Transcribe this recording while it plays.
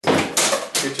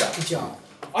Good job. Good job.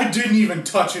 I didn't even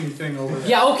touch anything over there.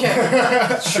 Yeah,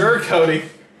 okay. Sure, Cody. You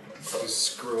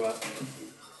screw up.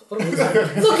 Look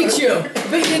at you. I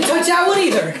bet you didn't touch that one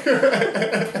either.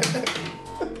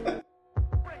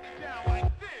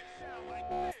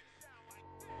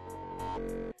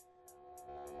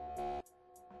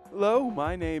 Hello,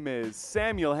 my name is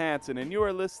Samuel Hansen, and you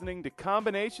are listening to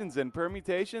Combinations and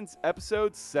Permutations,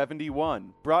 episode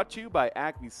 71, brought to you by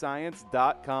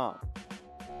AcmeScience.com.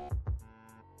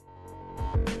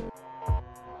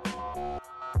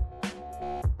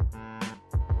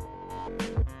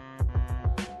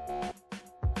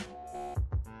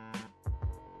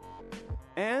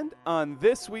 And on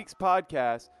this week's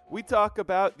podcast, we talk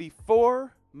about the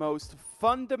 4 most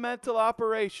fundamental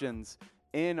operations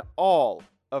in all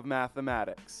of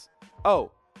mathematics.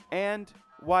 Oh, and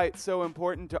why it's so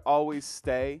important to always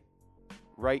stay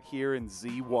right here in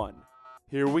Z1.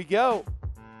 Here we go.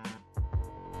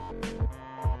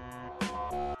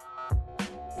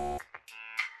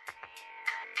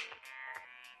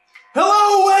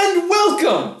 Hello and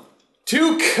welcome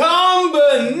to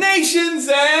Combinations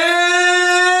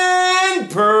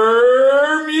and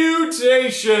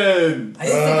Permutations.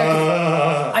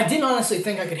 I didn't honestly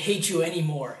think I could hate you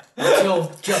anymore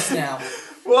until just now.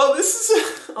 Well, this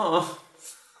is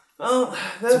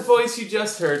that voice you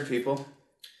just heard, people.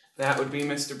 That would be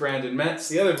Mr. Brandon Metz.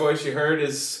 The other voice you heard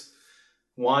is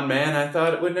one man I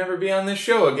thought it would never be on this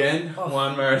show again,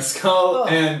 Juan Mariscal.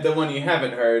 And the one you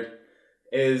haven't heard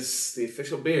is the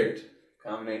official beard,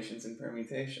 Combinations and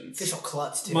Permutations. Official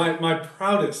klutz, too. My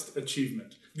proudest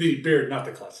achievement. The beard, not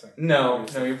the klutz thing. No,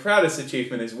 your proudest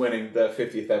achievement is winning the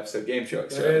 50th episode game show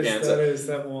extravaganza.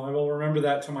 That will. I will remember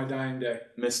that till my dying day.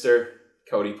 Mr.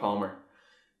 Cody Palmer.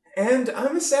 And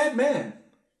I'm a sad man.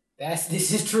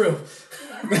 This is true.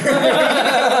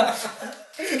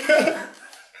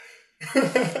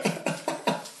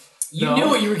 You knew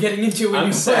what you were getting into when I'm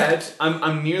you sad.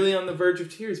 I'm nearly on the verge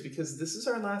of tears because this is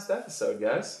our last episode,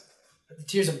 guys. The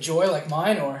tears of joy like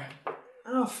mine, or?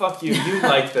 Oh, fuck you. You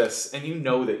like this, and you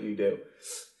know that you do.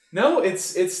 No,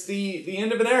 it's the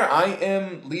end of an era. I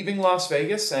am leaving Las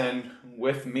Vegas, and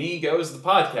with me goes the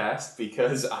podcast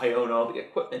because I own all the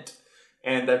equipment,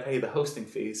 and I pay the hosting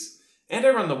fees, and I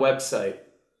run the website,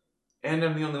 and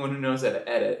I'm the only one who knows how to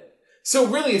edit. So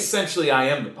really, essentially, I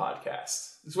am the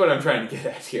podcast. That's what I'm trying to get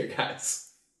at here, guys.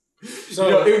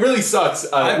 So it really sucks.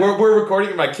 We're recording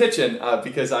in my kitchen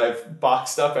because I've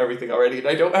boxed up everything already, and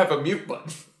I don't have a mute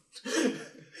button.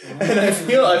 And I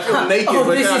feel naked without a mute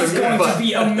button. This is going to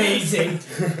be amazing.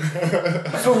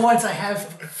 For once, I have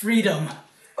freedom.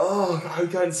 Oh,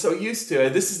 I've gotten so used to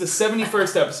it. This is the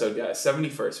 71st episode, guys.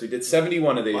 71st. We did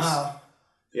 71 of these. Wow.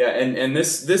 Yeah, and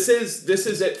this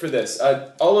is it for this.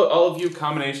 All of you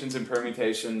Combinations and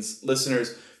Permutations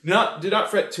listeners, do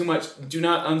not fret too much. Do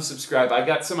not unsubscribe. I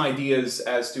got some ideas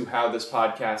as to how this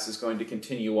podcast is going to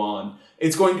continue on.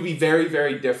 It's going to be very,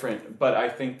 very different, but I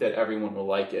think that everyone will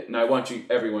like it. And I want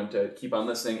everyone to keep on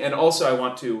listening. And also I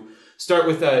want to start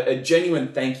with a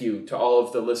genuine thank you to all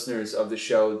of the listeners of the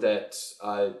show that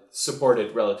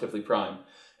supported Relatively Prime.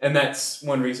 And that's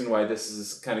one reason why this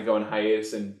is kind of going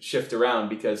hiatus and shift around,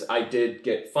 because I did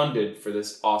get funded for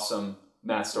this awesome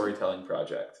math storytelling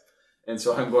project. And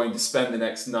so I'm going to spend the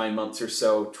next 9 months or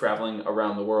so traveling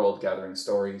around the world, gathering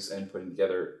stories and putting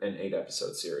together an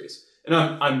 8-episode series. And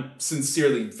I'm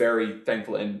sincerely very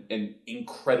thankful and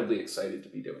incredibly excited to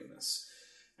be doing this.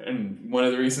 And one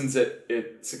of the reasons that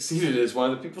it succeeded is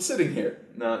one of the people sitting here.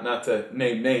 Not to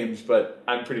name names, but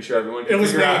I'm pretty sure everyone can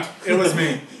figure out. It was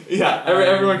me. Yeah,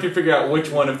 everyone can figure out which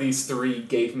one of these 3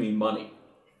 gave me money.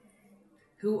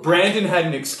 Brandon had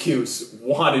an excuse.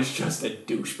 Juan is just a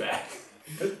douchebag.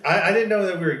 I didn't know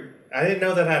that I didn't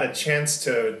know that I had a chance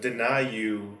to deny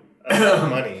you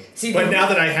money. But now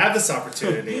that I have this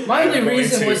opportunity, my only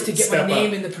reason was to get my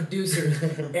name in the producer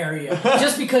area,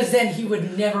 just because then he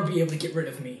would never be able to get rid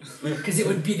of me, because it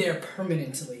would be there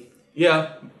permanently.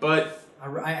 Yeah, but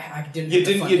I didn't. You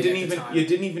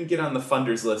didn't even get on the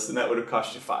funders list, and that would have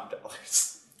cost you $5.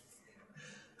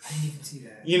 I didn't even see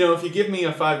that. You know, if you give me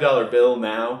a $5 bill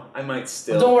now, I might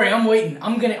still. Well, don't worry, I'm waiting.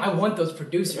 I want those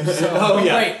producers. So oh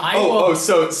yeah. Wait, I will.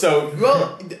 So.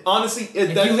 Well, honestly,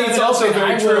 that's also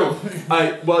very true.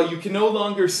 Well, you can no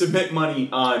longer submit money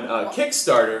on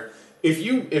Kickstarter.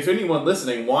 If anyone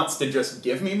listening wants to just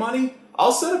give me money,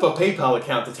 I'll set up a PayPal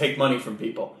account to take money from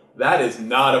people. That is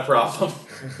not a problem.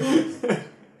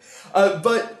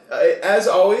 But as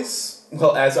always,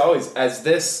 as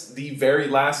this the very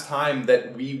last time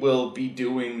that we will be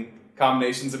doing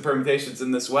Combinations and Permutations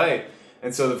in this way.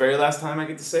 And so the very last time I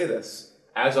get to say this,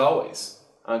 as always,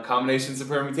 on Combinations and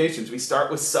Permutations, we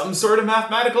start with some sort of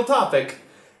mathematical topic,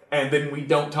 and then we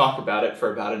don't talk about it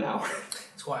for about an hour.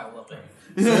 That's why I love it.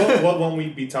 So what won't we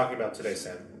be talking about today,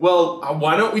 Sam? Well,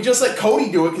 why don't we just let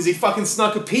Cody do it, because he fucking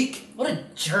snuck a peek. What a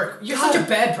jerk. You're such a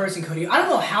bad person, Cody. I don't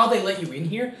know how they let you in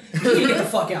here. You need to get the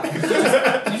fuck out.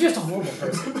 You're just a horrible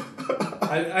person.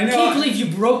 I know. I can't believe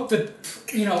you broke the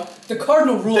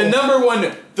cardinal rule.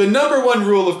 The number one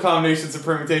rule of combinations and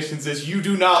permutations is you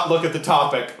do not look at the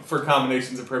topic for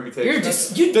combinations and permutations.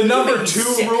 The number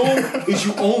 2 rule is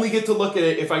you only get to look at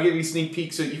it if I give you a sneak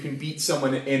peek so that you can beat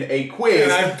someone in a quiz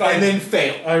and then fail.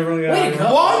 I really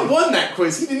Juan won that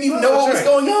quiz. He didn't even know what was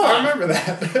going on. I remember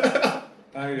that.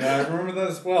 I remember that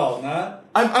as well. Not.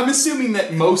 I'm assuming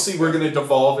that mostly we're going to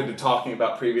devolve into talking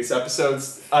about previous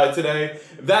episodes today.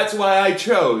 That's why I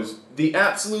chose the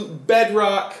absolute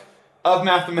bedrock of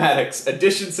mathematics: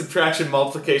 addition, subtraction,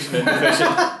 multiplication, and division.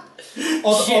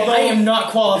 I am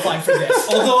not qualified for this.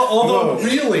 Although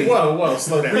really... Whoa,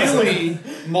 slow down. Really,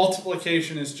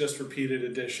 multiplication is just repeated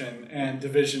addition, and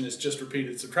division is just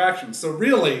repeated subtraction. So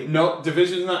really... No,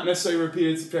 division is not necessarily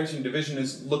repeated subtraction. Division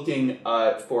is looking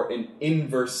for an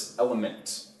inverse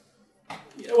element.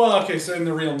 Well, okay, so in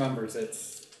the real numbers,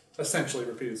 it's essentially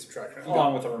repeated subtraction,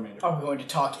 along with the remainder. Are we going to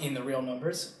talk in the real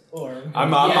numbers? Or I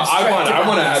want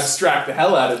to abstract the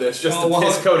hell out of this just to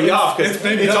piss Cody off, because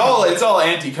it's all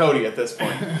anti-Cody at this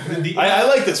point. I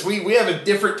like this. We have a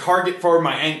different target for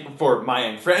my anger.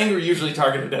 For anger, usually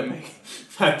targeted at me.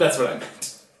 That's what I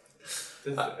meant.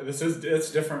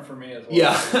 It's different for me as well.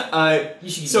 Yeah.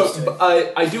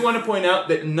 I do want to point out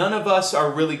that none of us are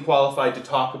really qualified to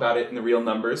talk about it in the real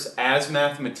numbers. As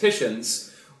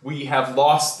mathematicians, we have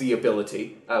lost the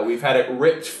ability. We've had it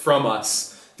ripped from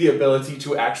us. The ability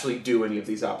to actually do any of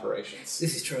these operations.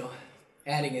 This is true.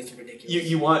 Adding is ridiculous.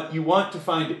 You want to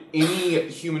find any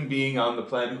human being on the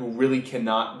planet who really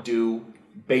cannot do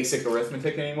basic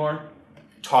arithmetic anymore,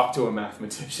 talk to a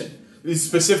mathematician.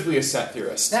 Specifically a set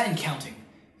theorist. That and counting.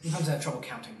 Sometimes I have trouble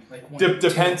counting. Like 1,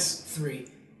 depends. 2, 3.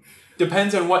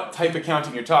 Depends on what type of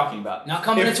counting you're talking about. Not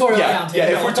combinatorial counting.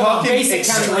 Yeah, if we're talking basic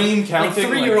extreme counting.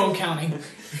 Like 3-year-old counting.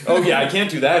 Oh yeah, I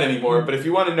can't do that anymore, but if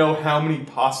you want to know how many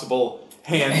possible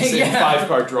hands in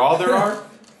 5-card draw there are,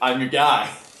 I'm your guy.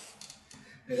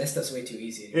 Yeah, that stuff's way too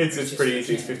easy. It's pretty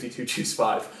easy. It's 52, choose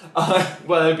 5.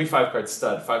 Well, that'd be 5-card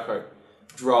stud. 5-card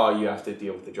draw, you have to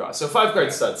deal with the draw. So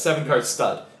 5-card stud, 7-card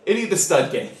stud. Any of the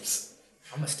stud games.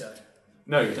 I'm a stud.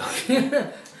 No, you're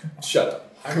not. Shut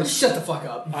up. Shut the fuck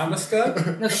up. I'm a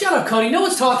stud? No, shut up, Cody. No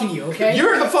one's talking to you, okay?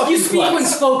 You're the fucking You speak when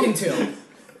spoken to.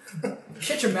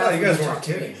 Shut your mouth. You guys weren't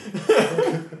kidding.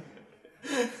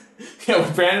 Yeah,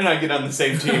 when Brandon and I get on the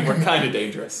same team, we're kind of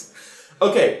dangerous.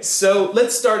 Okay, so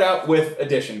let's start out with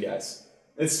addition, guys.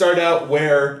 Let's start out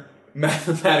where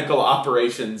mathematical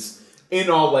operations, in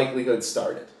all likelihood,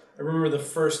 started. I remember the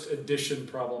first addition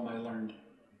problem I learned.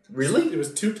 Really? It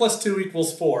was 2 + 2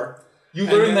 = 4. You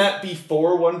learned that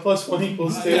before 1 + 1 = 2?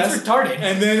 That's retarded.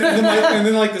 And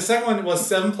then like the second one was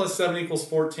 7 + 7 =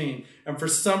 14. And for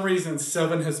some reason,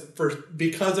 7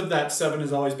 because of that, 7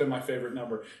 has always been my favorite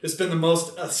number. It's been the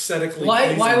most aesthetically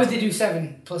pleasing. Why would they do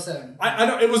 7 + 7? I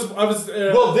don't.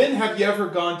 Well, then have you ever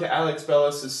gone to Alex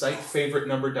Bellis' site,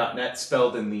 favoritenumber.net,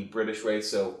 spelled in the British way,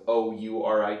 so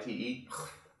OURITE,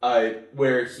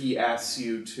 where he asks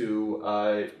you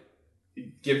to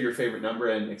give your favorite number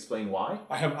and explain why?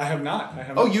 I have not.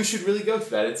 Oh, you should really go to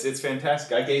that. It's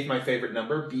fantastic. I gave my favorite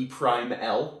number,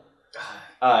 B'(L),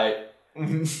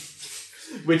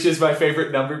 which is my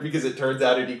favorite number because it turns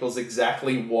out it equals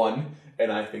exactly 1,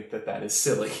 and I think that is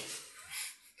silly.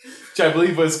 Which I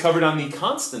believe was covered on the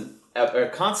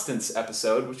Constance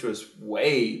episode, which was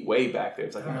way, way back there.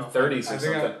 It's like in the 30s or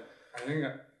something. I think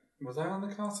was I on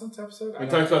the Constance episode? We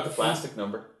talked about the plastic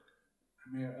number.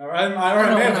 I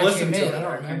may have listened to it. I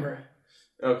don't remember.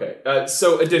 Okay,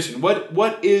 so addition.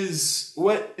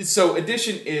 So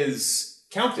addition is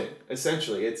counting,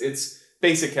 essentially. It's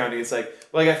basic counting. It's like,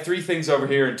 well, I got 3 things over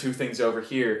here and 2 things over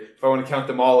here. If I want to count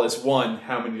them all as 1,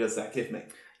 how many does that give me?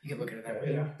 You can look at it that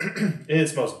way. In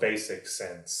its most basic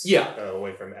sense. Yeah.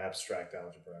 Away from abstract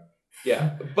algebra.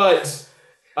 Yeah, but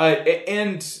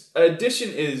and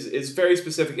addition is very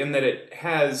specific in that it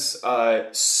has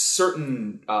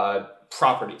certain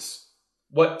properties.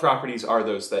 What properties are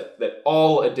those that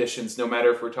all additions, no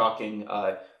matter if we're talking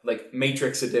like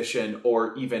matrix addition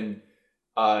or even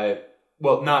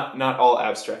not all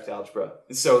abstract algebra.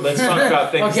 So let's talk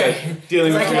about things like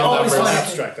dealing with real numbers.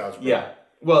 Abstract algebra. Yeah.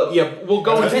 Well, yeah, we'll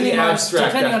go into the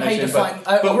abstract depending on how you define.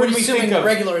 But when we think of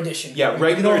regular addition. Yeah,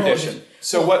 regular addition.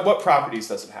 So what properties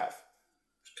does it have?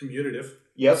 Commutative.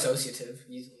 Yep. Associative,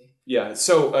 easily. Yeah,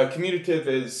 so commutative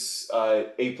is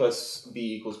A plus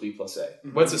B equals B plus A.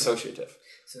 Mm-hmm. What's associative?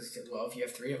 Well, if you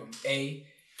have 3 of them, A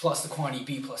plus the quantity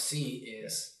B plus C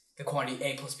is the quantity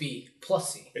A plus B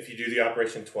plus C. If you do the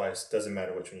operation twice, doesn't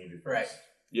matter which one you do first. Right.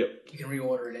 Yep. You can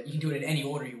reorder it. You can do it in any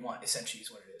order you want, essentially,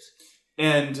 is what it is.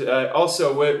 And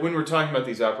also, when we're talking about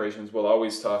these operations, we'll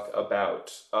always talk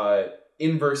about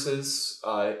inverses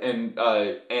and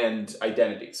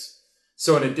identities.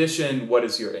 So in addition, what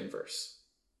is your inverse?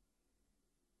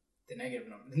 The negative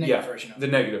number. The negative version of it. The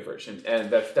negative version. And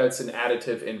that's an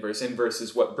additive inverse. Inverse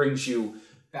is what brings you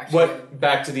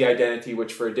back to the identity,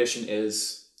 which for addition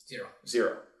is...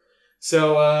 Zero.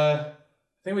 So I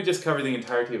think we just covered the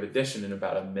entirety of addition in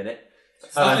about a minute.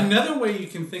 Another way you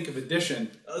can think of addition,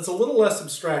 it's a little less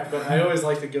abstract, but I always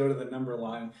like to go to the number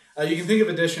line. You can think of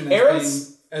addition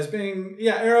as being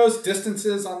arrows,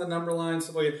 distances on the number line,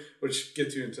 stuff like that, which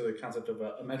gets you into the concept of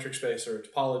a metric space or a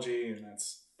topology, and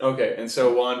that's... Okay, and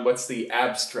so Juan, what's the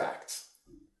abstract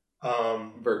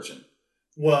version?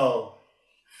 Well,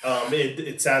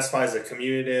 it satisfies the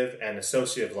commutative and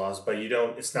associative laws, but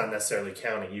it's not necessarily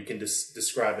counting. You can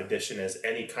describe addition as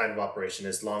any kind of operation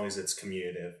as long as it's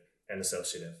commutative and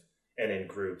associative. And in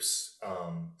groups,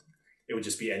 it would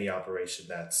just be any operation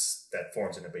that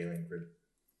forms an abelian group.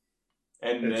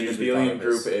 And an abelian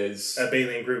group is...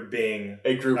 Abelian group being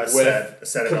a group with a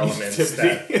set of elements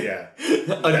that...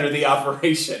 under the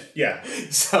operation. Yeah.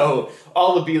 So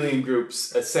all abelian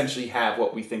groups essentially have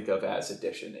what we think of as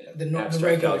addition in the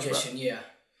regular algebra. Addition, yeah.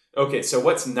 Okay, so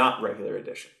what's not regular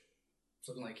addition?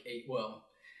 Something like 8,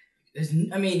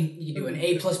 you can do an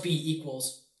A plus B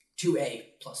equals 2A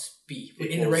plus B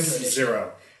in the regular addition.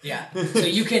 0. Yeah. So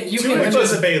you can... 2A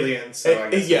plus abelian, so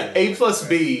I guess... A plus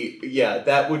B,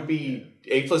 that would be...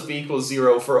 A plus B equals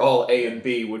 0 for all A and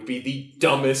B would be the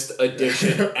dumbest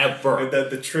addition ever.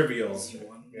 the trivial.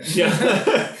 Z1.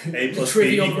 Yeah. A plus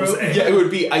B equals A. Yeah, it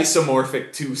would be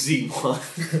isomorphic to Z1.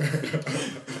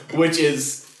 Which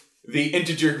is the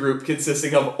integer group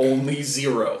consisting of only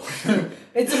 0.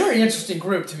 It's a very interesting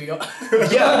group, to be honest.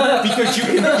 Yeah, because you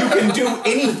can do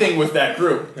anything with that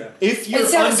group. Yeah. If you're it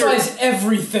satisfies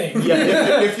everything.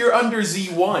 Yeah, if you're under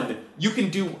Z1, you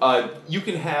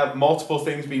can have multiple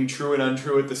things being true and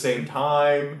untrue at the same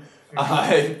time.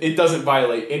 It doesn't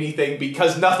violate anything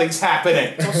because nothing's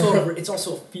happening. It's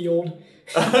also a field.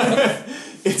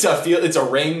 It's a field. It's a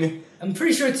ring. I'm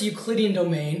pretty sure it's a Euclidean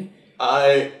domain.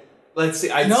 Let's see.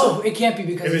 It can't be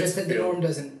because the norm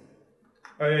doesn't.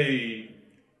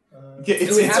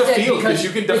 It's a field because you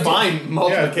can define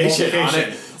multiplication on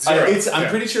it. I'm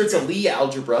pretty sure it's a Lie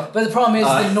algebra. But the problem is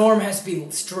the norm has to be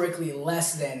strictly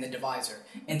less than the divisor,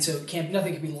 and so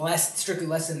nothing can be strictly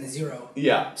less than the 0.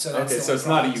 Yeah. So it's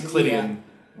not a Euclidean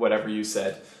whatever you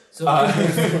said. So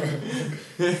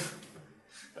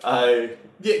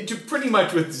pretty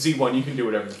much with Z1 you can do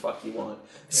whatever the fuck you want.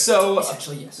 So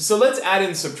essentially, yes. So let's add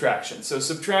in subtraction. So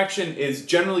subtraction is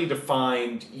generally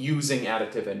defined using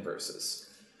additive inverses.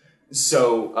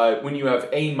 So when you have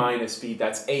A minus B,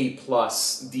 that's A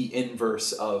plus the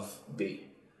inverse of B.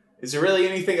 Is there really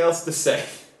anything else to say?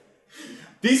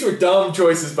 These were dumb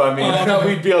choices by me. I thought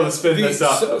we'd be able to spin this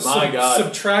up. My God.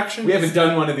 Subtraction. We haven't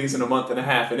done one of these in a month and a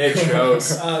half, and it shows.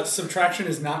 Subtraction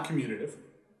is not commutative.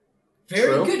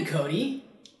 Very good, Cody.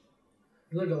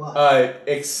 You learned a lot.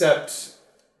 Except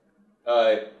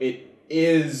it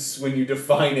is when you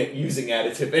define it using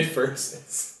additive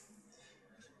inverses.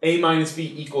 A minus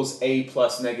B equals A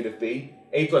plus negative B.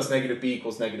 A plus negative B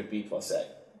equals negative B plus A.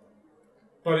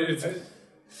 But it's...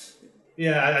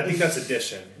 I think that's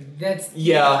addition. But that's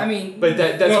when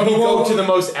you go to the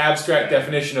most abstract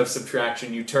definition of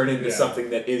subtraction, you turn into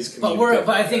something that is commutative.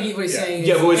 But I think what he's saying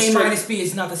is A minus B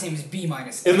is not the same as B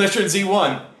minus A. Unless you're in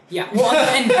Z1. Yeah, well,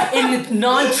 and in the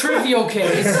non-trivial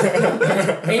case,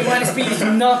 A minus B is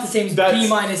not the same as B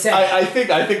minus A. I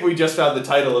think we just found the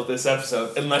title of this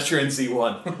episode, unless you're in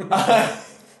Z1.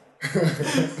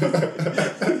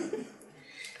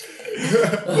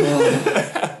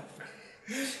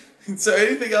 So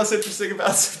anything else interesting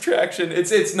about subtraction?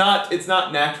 It's not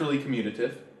naturally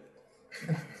commutative.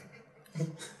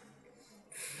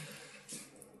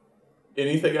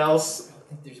 Anything else? I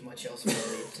don't think there's much else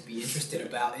really to be interested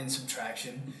about in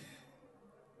subtraction.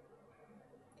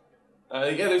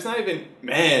 There's not even...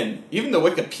 Man, even the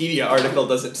Wikipedia article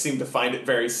doesn't seem to find it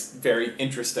very, very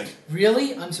interesting.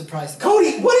 Really? I'm surprised.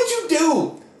 Cody, what did you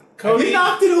do? Cody, you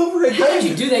knocked it over again. How did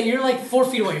you do that? You're like 4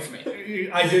 feet away from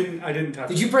it. I didn't touch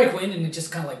it. Did you break wind and it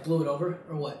just kind of like blew it over?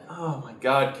 Or what? Oh my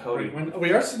God, Cody.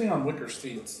 We are sitting on wicker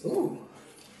seats. Ooh.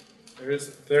 There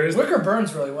is... Wicker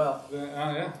burns really well.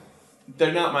 Yeah.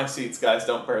 They're not my seats, guys.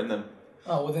 Don't burn them.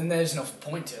 Oh, well then there's no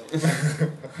point to.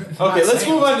 Okay, let's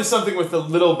move on to something with a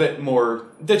little bit more...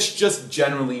 That's just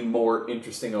generally more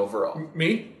interesting overall.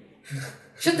 Me?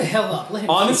 Shut the hell up. Let him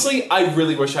Honestly, I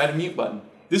really wish I had a mute button.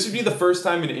 This would be the first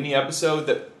time in any episode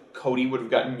that Cody would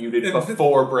have gotten muted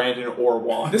before Brandon or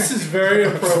Juan. This is very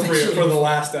appropriate for the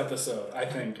last episode, I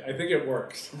think. I think it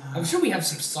works. I'm sure we have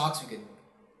some socks we could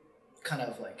kind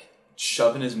of like...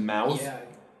 Shove in his mouth? Yeah.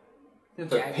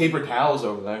 There are paper towels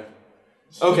over there.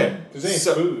 Okay. There's any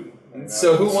food.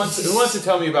 So who wants to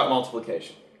tell me about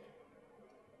multiplication?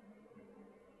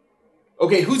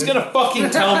 Okay, who's gonna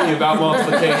fucking tell me about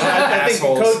multiplication? I think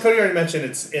assholes. Cody already mentioned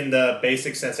it's in the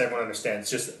basic sense everyone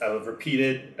understands. It's just a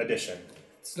repeated addition.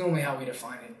 It's normally how we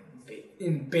define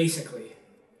it. Basically,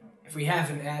 if we have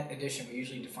an addition, we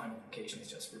usually define multiplication as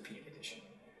just repeated addition,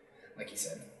 like he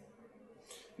said.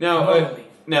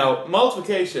 Now,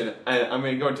 multiplication, and I'm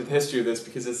going to go into the history of this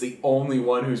because it's the only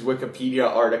one whose Wikipedia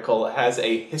article has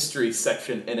a history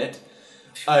section in it.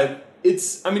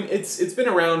 It's been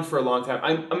around for a long time.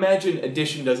 I imagine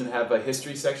addition doesn't have a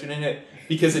history section in it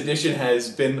because addition has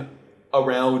been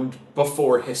around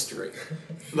before history.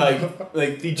 Like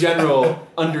the general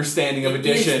understanding of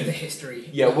addition. Is the history.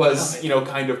 Yeah, was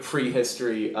kind of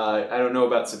prehistory. I don't know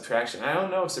about subtraction. I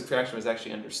don't know if subtraction was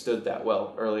actually understood that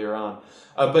well earlier on.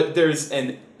 But there's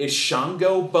an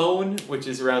Ishango bone, which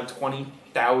is around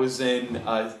 20,000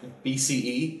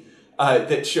 BCE,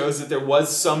 that shows that there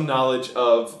was some knowledge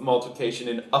of multiplication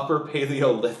in Upper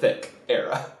Paleolithic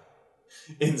era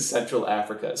in Central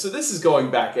Africa. So this is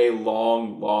going back a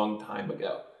long, long time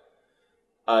ago.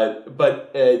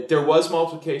 But there was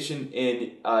multiplication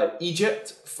in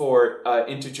Egypt for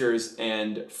integers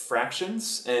and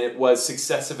fractions, and it was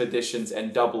successive additions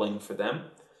and doubling for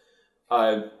them.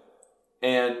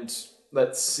 And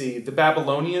let's see, the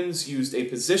Babylonians used a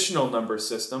positional number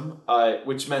system,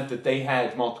 which meant that they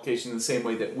had multiplication in the same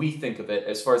way that we think of it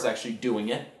as far as actually doing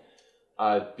it.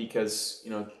 Because,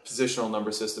 positional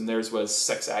number system, theirs was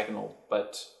sexagonal,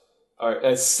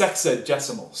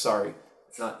 sexagesimal, sorry.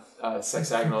 It's not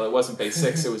sexagonal, it wasn't base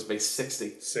 6, it was base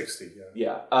 60. 60,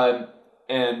 yeah.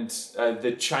 And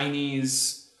the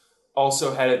Chinese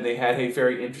also had it, and they had a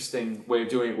very interesting way of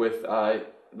doing it with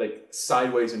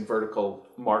sideways and vertical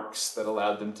marks that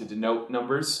allowed them to denote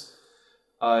numbers.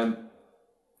 And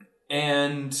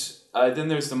then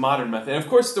there's the modern method. And of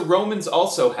course, the Romans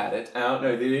also had it. I don't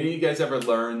know, did any of you guys ever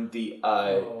learn the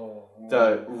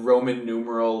Roman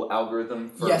numeral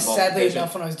algorithm for Yes, sadly multiplication?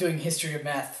 enough, when I was doing history of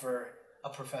math for a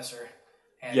professor.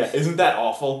 And yeah, isn't that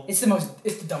awful? It's the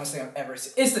dumbest thing I've ever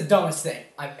seen. It's the dumbest thing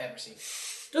I've ever seen.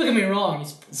 Don't get me wrong.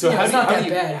 So it's not that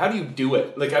bad. How do you do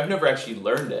it? Like, I've never actually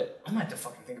learned it. I'm gonna have to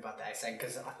fucking think about that a second,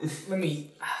 because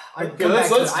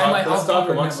Let's talk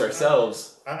amongst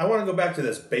ourselves. I want to go back to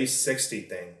this base 60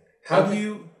 thing. How do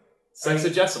you...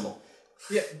 Sexagesimal.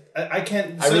 Yeah, I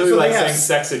can't... I really like saying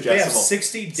sexagesimal. They have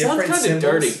 60 different sounds symbols. Kind of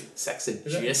dirty.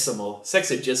 Sexagesimal.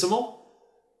 Sexagesimal?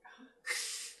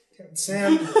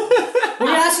 Sam... We're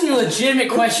asking a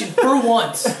legitimate question for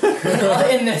once in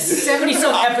the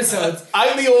 70-some episodes.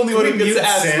 I'm the only one who gets mute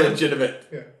asked Sam? legitimate.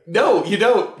 Yeah. No, you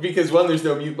don't, because one, there's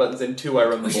no mute buttons, and two, I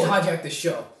run the board. We should hijack this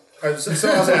show.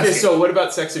 So what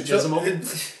about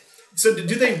sexagesimal? So do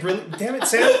they really... Damn it,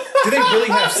 Sam. Do they really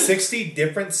have 60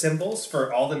 different symbols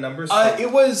for all the numbers?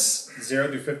 It was... 0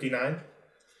 through 59?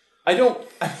 I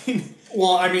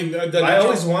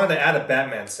always wanted to add a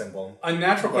Batman symbol. A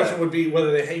natural question would be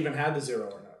whether they even had the 0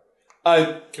 or not.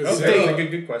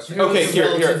 Good question. Okay, here.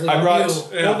 I brought...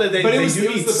 But it was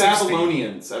the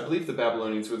Babylonians. I believe the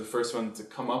Babylonians were the first ones to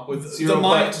come up with 0. The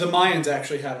Mayans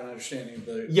actually had an understanding of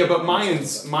the... Yeah, but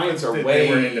Mayans are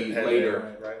way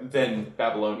later right. than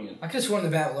Babylonian. I could have sworn the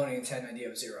Babylonians had an idea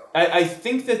of 0. I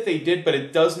think that they did, but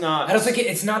it does not... I don't think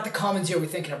it's not the common 0 we're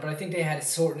thinking of, but I think they had a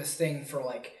sort of thing for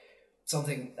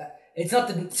something... It's not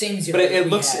the same 0. But it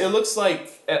looks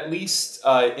like, at least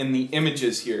in the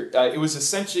images here, it was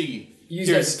essentially... Used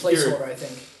as a placeholder, I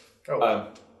think.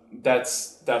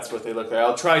 That's what they look like.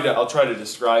 I'll try to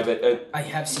describe it. I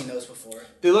have seen those before.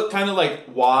 They look kind of like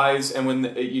Ys, and when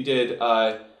you did,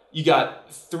 you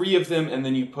got 3 of them, and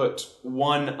then you put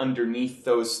 1 underneath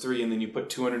those 3, and then you put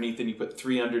 2 underneath, and you put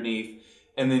 3 underneath,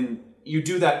 and then you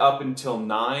do that up until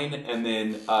 9, and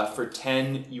then for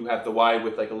 10, you have the Y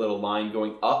with like a little line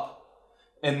going up.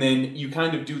 And then you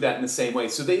kind of do that in the same way.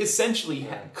 So they essentially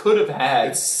could have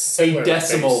had a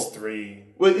decimal. Base 3.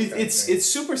 Well, it's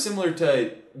super similar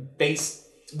to base.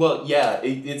 Well, yeah,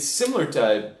 it's similar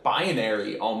to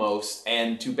binary almost,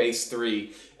 and to base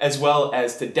 3, as well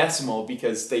as to decimal,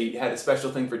 because they had a special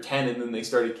thing for 10, and then they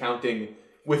started counting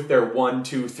with their 1,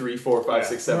 2, 3, 4, 5,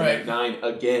 6, 7, 8, 9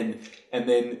 again, and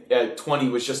then 20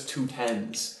 was just 2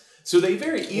 10s. So they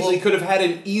very easily could have had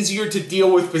an easier to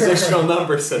deal with positional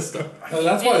number system.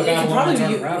 That's why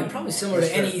it's probably similar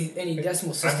to any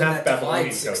decimal system that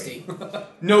divides 60.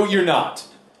 No, you're not.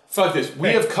 Fuck this. We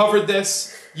have covered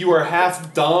this. You are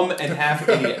half dumb and half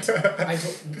idiot.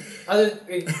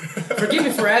 Forgive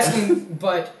me for asking,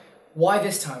 but why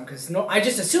this time? Because I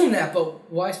just assumed that,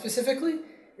 but why specifically?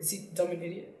 Is he dumb and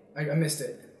idiot? I missed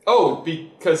it. Oh,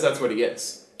 because that's what he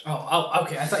is. Oh,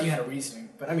 okay. I thought you had a reasoning,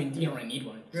 but I mean, you don't really need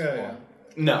one. Yeah.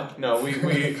 No.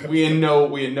 We in no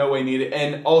way need it,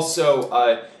 and also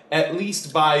at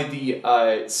least by the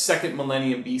second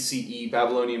millennium BCE,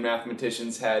 Babylonian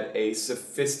mathematicians had a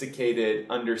sophisticated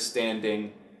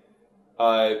understanding.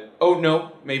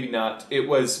 No, maybe not. It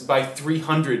was by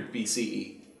 300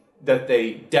 BCE that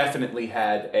they definitely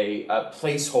had a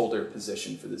placeholder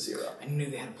position for the zero. I knew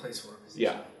they had a placeholder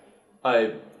position.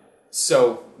 Yeah.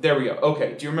 So there we go.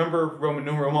 Okay, do you remember Roman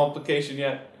numeral multiplication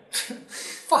yet?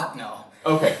 Fuck no.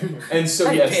 Okay, and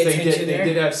so yes, they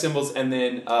did have symbols, and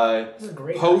then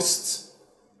post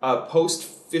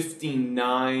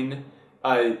 59,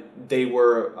 they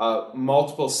were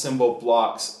multiple symbol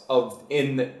blocks of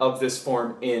this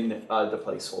form in the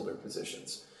placeholder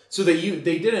positions. So they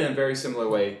did it in a very similar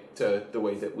way to the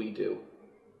way that we do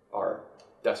our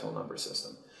decimal number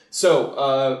system.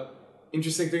 So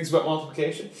interesting things about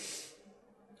multiplication.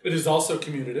 It is also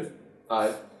commutative.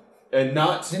 And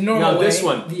not the normal way, this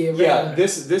one.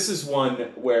 This is one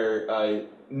where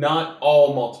not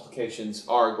all multiplications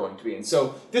are going to be. And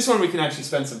so this one we can actually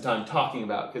spend some time talking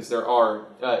about because there are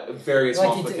various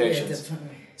multiplications.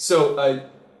 So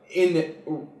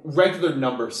in regular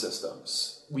number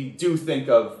systems, we do think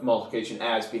of multiplication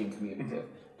as being commutative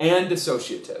and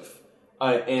associative.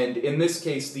 And in this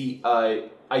case, the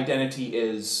identity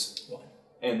is 1,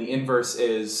 and the inverse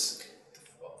is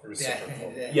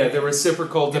reciprocal. The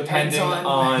reciprocal depending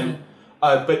on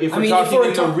but if we're talking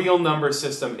in the real number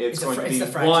system, it's going to be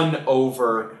 1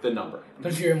 over the number.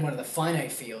 But if you're in one of the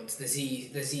finite fields, the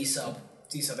z sub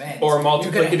n, or a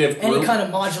multiplicative group, any kind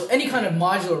of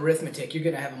modular arithmetic, you're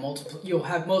going to have you'll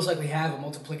most likely have a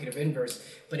multiplicative inverse,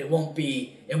 but it won't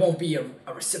be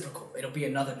a reciprocal. It'll be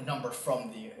another number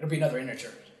it'll be another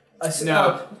integer.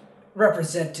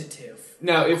 Representative.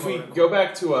 Now, if we go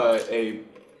back to a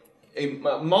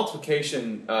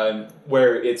multiplication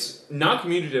where it's not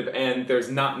commutative and there's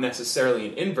not necessarily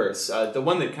an inverse, the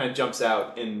one that kind of jumps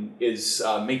out is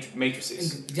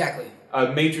matrices. Exactly.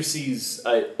 Matrices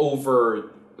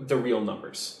over the real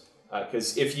numbers.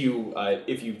 Because if you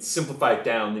simplify it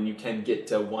down, then you can get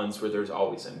to ones where there's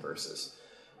always inverses.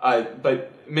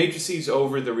 But matrices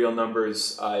over the real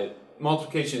numbers,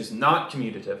 multiplication is not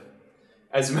commutative.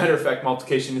 As a matter of fact,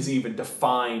 multiplication isn't even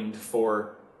defined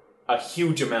for a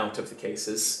huge amount of the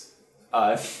cases.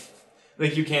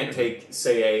 Like you can't take,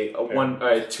 say,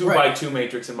 a 2 by 2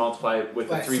 matrix and multiply it with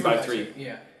a 3 by 3.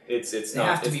 Yeah. It's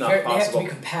not possible. They have to be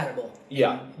compatible.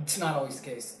 Yeah. It's not always the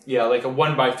case. Yeah, like a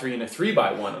 1 by 3 and a 3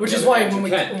 by 1. Which is why when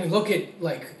we look at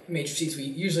like matrices, we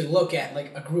usually look at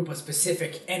like a group of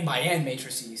specific n by n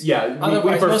matrices. Yeah, we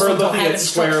prefer looking at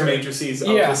square matrices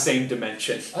of the same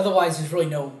dimension. Otherwise, there's really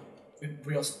no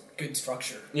real good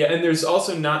structure. Yeah, and there's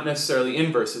also not necessarily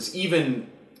inverses,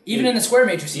 even in the square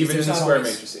matrices. Even in the square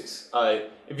matrices.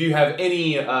 If you have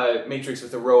any matrix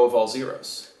with a row of all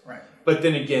zeros. Right. But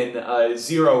then again,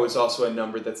 0 is also a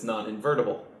number that's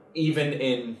non-invertible, even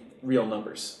in real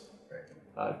numbers.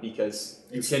 Right. Because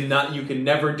you can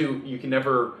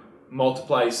never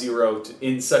multiply 0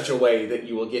 in such a way that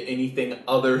you will get anything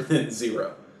other than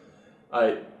 0.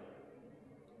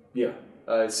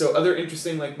 So other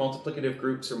interesting like multiplicative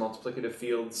groups or multiplicative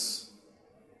fields?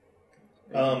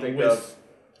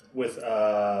 With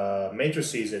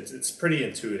matrices, it's pretty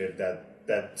intuitive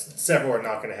that several are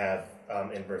not going to have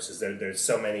inverses. There's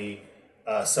so many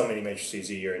matrices.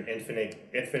 You're an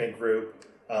infinite group,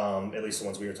 at least the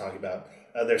ones we were talking about.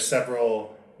 There's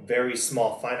several very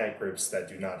small finite groups that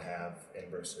do not have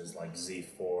inverses, like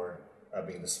Z4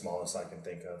 being the smallest I can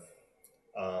think of.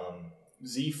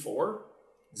 Z4?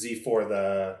 Z4,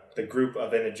 the group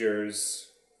of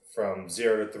integers from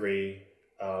 0 to 3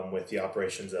 with the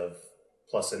operations of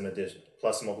plus and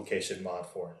multiplication mod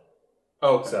 4.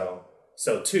 Okay.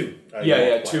 So 2.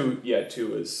 2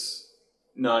 is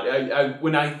not.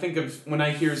 When I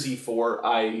hear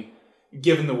Z4,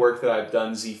 given the work that I've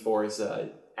done, Z4 is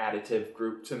an additive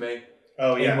group to me.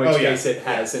 Oh yeah. In which case it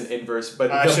has an inverse, but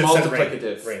the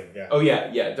multiplicative ring. Yeah. Oh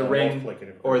yeah. The ring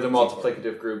or the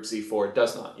multiplicative group Z4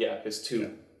 does not. Yeah, because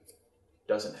 2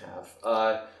 doesn't have.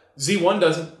 Z1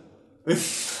 doesn't.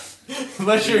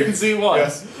 Unless you're in Z1.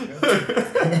 Yes.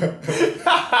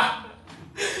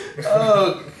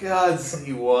 Oh God,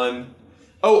 Z1.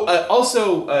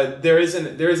 Also, there is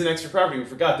an extra property we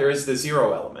forgot. There is the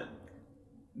zero element.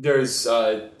 There's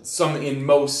some in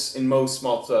most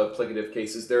multiplicative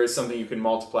cases. There is something you can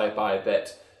multiply it by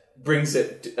that brings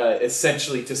it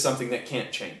essentially to something that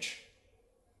can't change.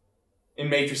 In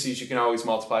matrices, you can always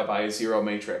multiply by a zero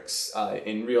matrix.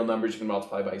 In real numbers, you can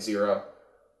multiply by zero.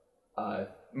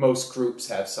 Most groups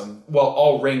have some. Well,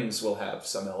 all rings will have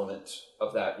some element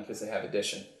of that because they have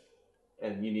addition,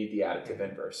 and you need the additive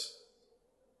inverse.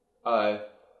 Other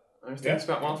things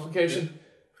about multiplication. Yeah.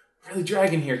 Really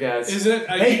dragging here, guys. Is it?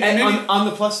 On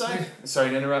the plus side,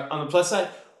 sorry to interrupt. On the plus side,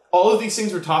 all of these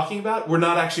things we're talking about, we're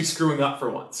not actually screwing up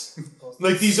for once.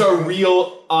 Like, these are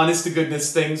real,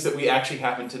 honest-to-goodness things that we actually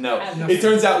happen to know. It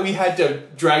turns out we had to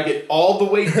drag it all the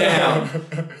way down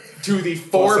to the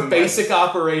 4 basic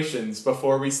operations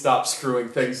before we stopped screwing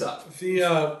things up.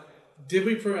 Did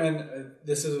we prove, and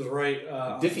this is right...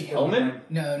 Diffie-Hellman?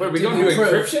 No. Wait, are we going to do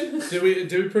encryption?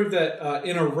 Did we prove that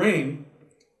in a ring...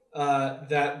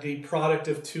 that the product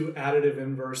of two additive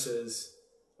inverses,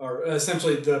 or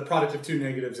essentially the product of two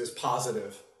negatives, is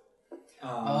positive.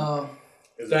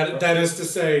 That is to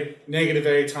say, negative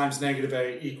a times negative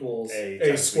a equals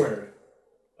a squared.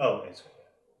 Oh, a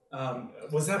squared.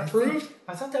 Was that proved?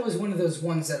 I thought that was one of those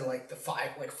ones that are like the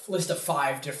list of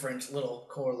 5 different little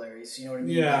corollaries. You know what I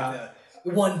mean? Yeah.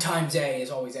 Like 1 times a is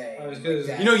always a.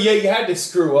 You had to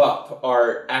screw up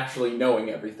our actually knowing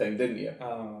everything, didn't you?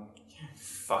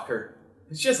 Fucker.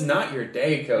 It's just not your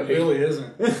day, Cody. It really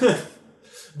isn't.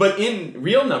 But in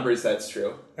real numbers, that's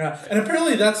true. Yeah, and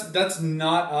apparently that's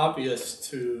not obvious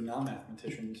to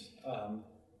non-mathematicians.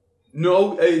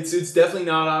 No, it's definitely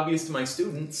not obvious to my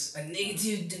students. A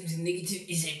negative times a negative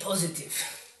is a positive.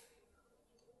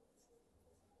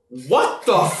 What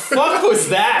the fuck was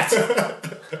that?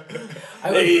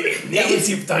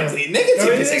 Negative times a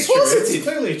negative is a positive. It's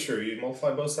clearly true. You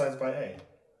multiply both sides by a.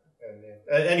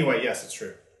 Anyway, yes, it's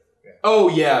true. Yeah. Oh,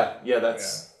 yeah,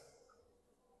 that's...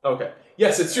 Yeah. Okay.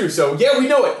 Yes, it's true. So, yeah, we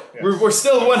know it. Yes. We're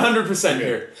still 100%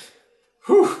 here.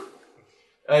 Whew.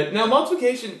 Now,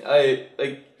 multiplication,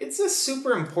 it's a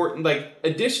super important...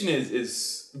 addition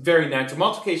is very natural.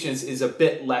 Multiplication is a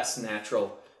bit less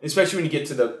natural, especially when you get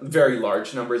to the very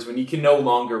large numbers, when you can no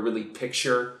longer really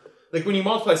picture... Like, when you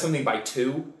multiply something by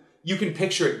 2, you can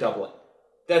picture it doubling.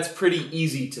 That's pretty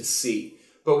easy to see.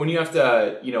 But when you have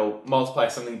to, multiply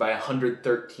something by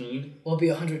 113... Well, it'll be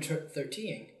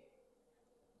 113.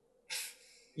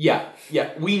 Yeah,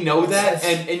 we know that,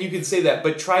 and you can say that,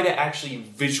 but try to actually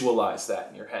visualize that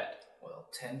in your head. Well,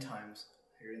 10 times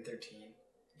 113.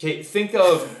 Okay, think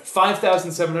of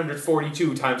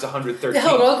 5,742 times 113. The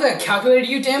hell, look at that calculator,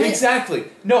 you damn it! Exactly.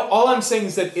 No, all I'm saying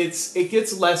is that it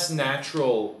gets less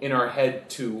natural in our head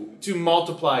to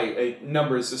multiply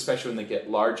numbers, especially when they get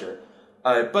larger.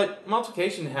 But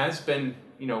multiplication has been,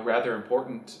 rather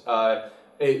important.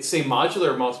 Say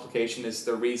modular multiplication is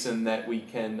the reason that we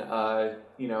can,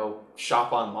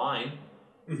 shop online.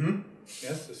 Mm-hmm.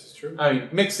 Yes, this is true. I mean,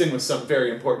 mixed in with some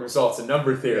very important results in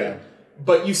number theory. Yeah.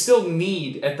 But you still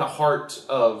need, at the heart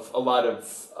of a lot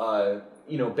of,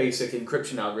 basic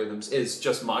encryption algorithms is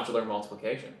just modular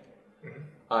multiplication. Mm-hmm.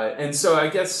 And so I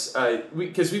guess,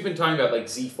 because we've been talking about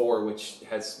Z4, which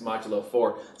has modulo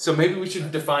 4, so maybe we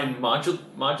should define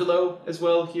modulo as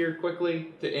well here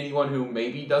quickly to anyone who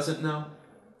maybe doesn't know.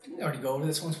 Didn't we already go over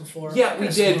this once before? Yeah, we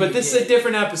did, but this is a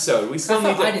different episode. We still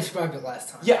need to... I described it last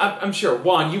time. Yeah, I'm sure.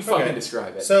 Juan, you fucking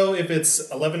describe it. So if it's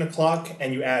 11 o'clock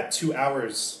and you add 2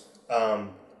 hours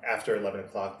after 11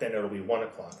 o'clock, then it'll be 1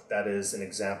 o'clock. That is an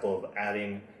example of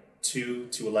adding 2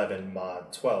 to 11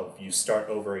 mod 12. You start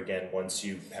over again once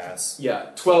you pass. Yeah,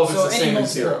 12 is the same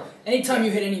as 0. Anytime you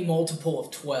hit any multiple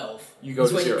of 12, you go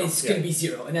to 0. It's going to be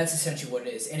 0, and that's essentially what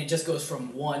it is. And it just goes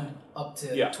from 1 up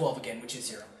to 12 again, which is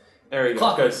 0. There you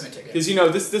go. Because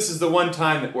this is the one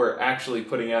time that we're actually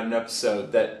putting out an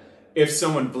episode that if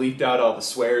someone bleeped out all the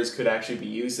swears could actually be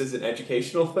used as an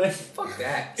educational thing. Fuck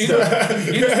that.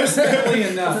 Interestingly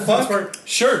enough,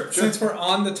 Sure. Since we're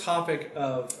on the topic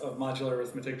of modular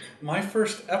arithmetic, my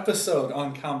first episode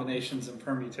on combinations and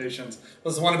permutations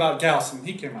was the one about Gauss, and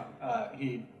he came out.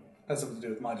 He has something to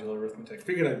do with modular arithmetic.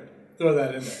 Figured I'd throw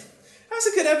that in there. That was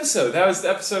a good episode. That was the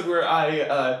episode where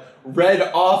I read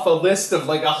off a list of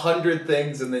 100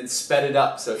 things and then sped it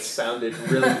up so it sounded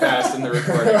really fast in the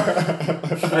recording.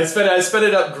 I sped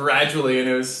it up gradually and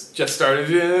it was just started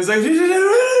and it was like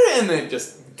and then it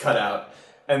just cut out.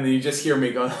 And then you just hear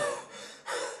me going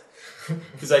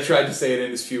because I tried to say it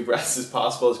in as few breaths as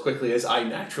possible as quickly as I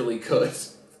naturally could.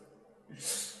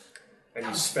 And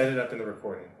you sped it up in the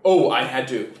recording. Oh, I had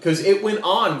to because it went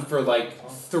on for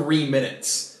 3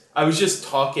 minutes. I was just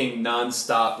talking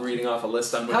nonstop, reading off a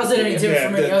list on Wikipedia. How's it any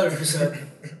different from any other episode?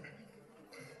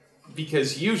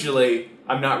 Because usually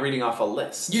I'm not reading off a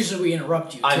list. Usually we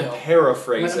interrupt you. I'm too.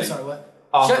 paraphrasing I'm sorry, what?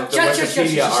 off of the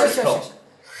Wikipedia article.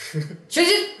 Shut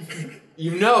it!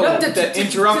 You know that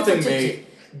interrupting me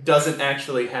doesn't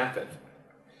actually happen.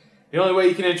 The only way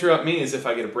you can interrupt me is if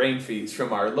I get a brain freeze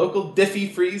from our local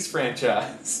Diffie Freeze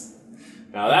franchise.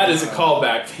 Now that is a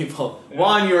callback, people. Yeah.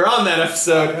 Juan, you were on that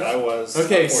episode. I was.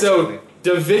 Okay, so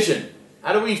division.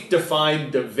 How do we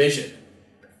define division?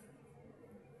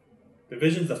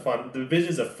 Division's the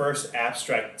first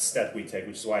abstract step we take,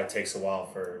 which is why it takes a while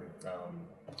for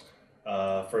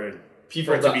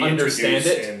people to to be understand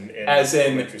it, in as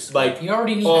in like you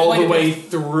already need all the way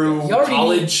through you already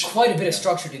college. Need quite a bit of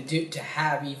structure to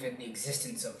have even the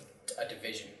existence of a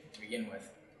division to begin with.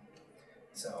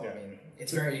 So I mean,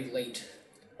 it's very late.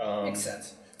 Makes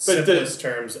sense. But simplest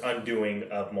terms,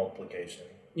 undoing of multiplication.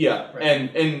 Yeah, right.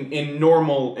 And in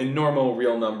normal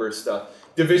real number stuff,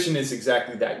 division is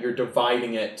exactly that. You're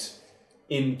dividing it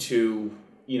into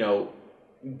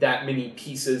that many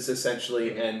pieces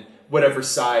essentially, and whatever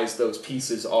size those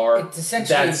pieces are, it's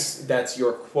essentially that's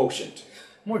your quotient.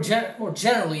 More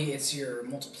generally, it's your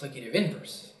multiplicative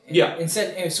inverse. And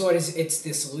so it's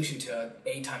the solution to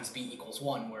a times b equals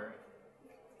 1, where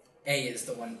a is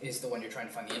the one you're trying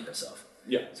to find the inverse of.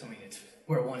 Yeah. So I mean, it's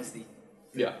where 1 is the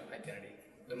identity,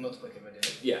 the multiplicative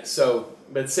identity. Yeah. So,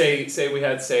 but say we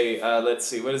had let's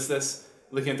see, what is this?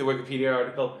 Looking at the Wikipedia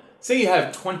article, say you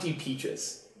have 20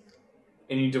 peaches,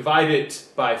 and you divide it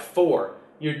by 4.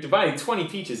 You're dividing 20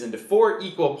 peaches into 4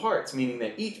 equal parts, meaning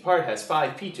that each part has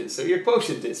 5 peaches. So your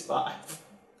quotient is 5.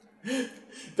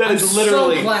 I'm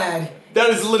so glad. That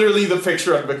is literally the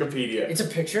picture on Wikipedia. It's a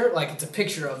picture? Like, it's a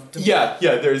picture of... Yeah,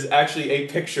 there's actually a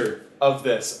picture of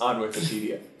this on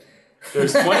Wikipedia.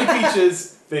 There's 20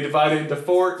 peaches, they divide it into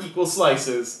 4 equal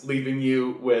slices, leaving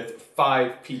you with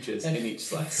 5 peaches in each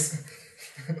slice.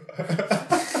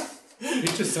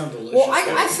 Peaches sound delicious. Well,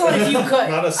 I thought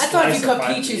if you cut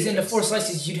peaches into 4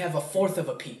 slices, you'd have a fourth of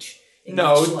a peach.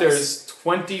 No, there's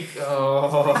 20...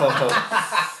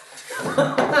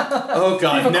 Oh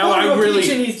god, now I really...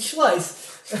 Peach in each slice.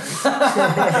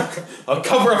 I'll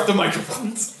cover up the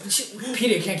microphones.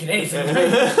 Peter can't get anything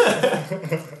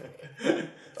right.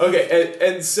 Okay,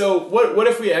 and so what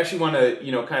if we actually want to,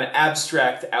 kind of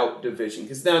abstract out division?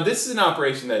 Because now this is an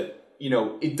operation that,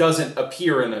 it doesn't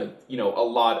appear in a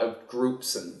lot of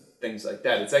groups and things like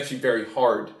that. It's actually very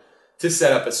hard to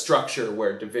set up a structure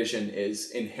where division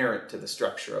is inherent to the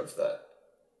structure of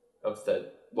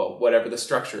the whatever the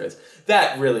structure is.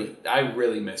 I really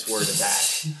misworded that.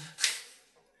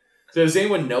 So does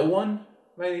anyone know one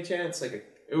by any chance?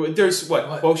 There's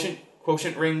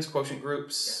quotient rings, quotient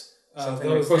groups, something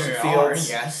like quotient fields.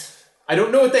 Yes. I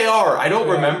don't know what they are. I don't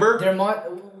remember. They're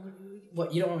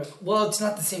what you don't. Well, it's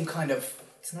not the same kind of.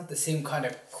 It's not the same kind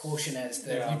of quotient as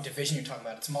the division you're talking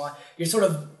about. It's you're sort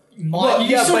of.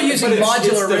 You're sort of using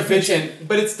modular arithmetic.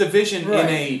 But it's division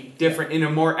in a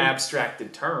more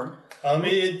abstracted term.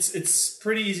 It's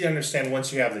pretty easy to understand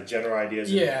once you have the general ideas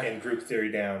and group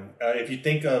theory down. If you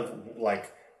think of,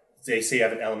 they say you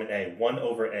have an element A, 1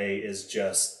 over A is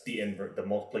just the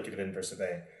multiplicative inverse of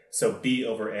A. So B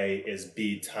over A is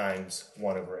B times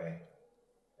 1 over A.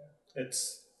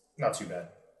 It's not too bad.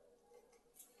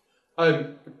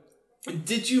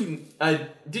 Did you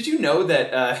know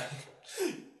that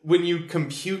when you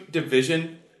compute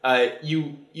division,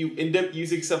 you end up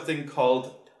using something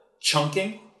called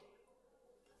chunking?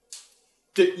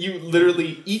 You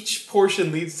literally, each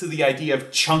portion leads to the idea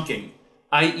of chunking,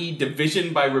 i.e.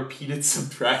 division by repeated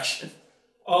subtraction.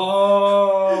 Oh!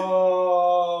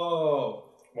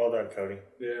 Well done, Cody.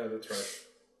 Yeah, that's right.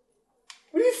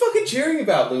 What are you fucking cheering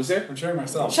about, loser? I'm cheering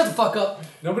myself. Shut the fuck up.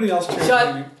 Nobody else cheered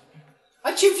for me.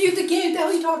 I cheered for you at the game. What the hell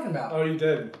are you talking about? Oh, you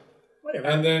did. Whatever.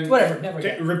 And then... Whatever, never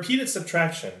again. Repeated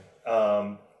subtraction.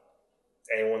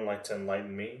 Anyone like to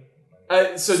enlighten me?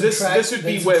 So this would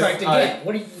be with again.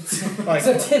 What are you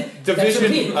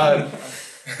division?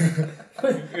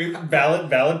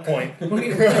 Valid point.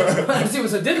 What's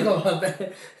so difficult about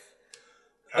that?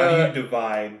 How do you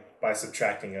divide by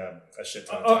subtracting a shit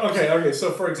ton of times? Okay.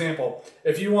 So for example,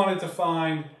 if you wanted to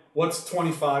find what's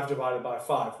 25 divided by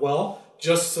 5, well,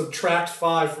 just subtract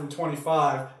 5 from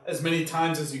 25 as many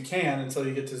times as you can until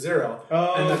you get to 0.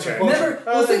 Oh, and that's okay.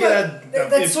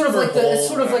 That's sort of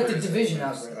like the division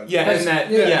algorithm. Yeah, and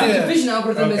the division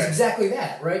algorithm is exactly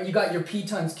that, right? You got your p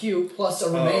times q plus a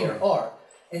remainder r,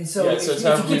 and so if you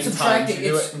keep subtracting,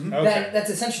 that's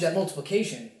essentially that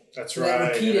multiplication. That's right.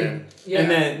 That repeated,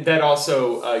 and then that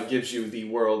also gives you the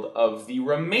world of the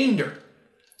remainder.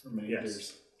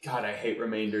 Remainders. God, I hate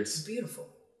remainders. It's beautiful.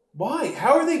 Why?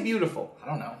 How are they beautiful? I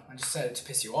don't know. I just said it to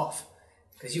piss you off.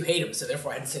 Because you hate them, so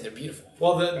therefore I had to say they're beautiful.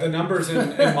 Well, the numbers in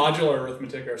modular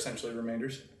arithmetic are essentially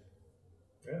remainders.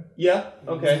 Yeah.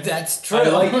 Okay. That's true. I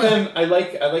like them. I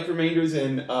like remainders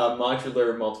in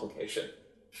modular multiplication.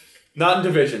 Not in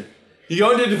division. You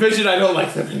go into division, I don't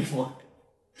like them anymore.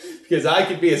 Because I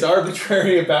could be as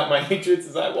arbitrary about my hatreds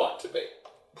as I want to be.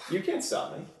 You can't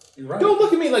stop me. You're right. Don't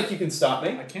look at me like you can stop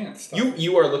me. I can't stop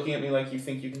You are looking at me like you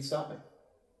think you can stop me.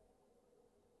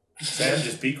 Sam,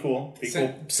 just be cool. Be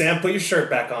cool. Sam, put your shirt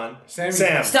back on.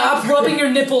 Sam. Stop rubbing your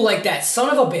nipple like that,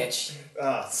 son of a bitch.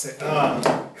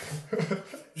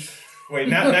 Wait,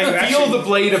 now you actually... Feel the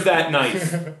blade of that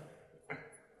knife.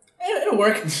 It'll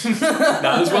work.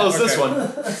 Not as well as this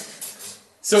one.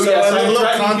 So yes, a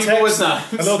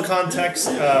little context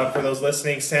for those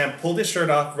listening. Sam pulled his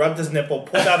shirt off, rubbed his nipple,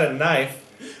 pulled out a knife.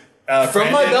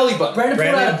 From my belly button. Brandon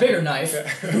pulled out a bigger knife.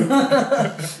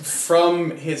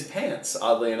 From his pants,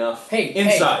 oddly enough. Hey,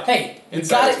 inside. Hey,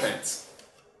 inside his pants.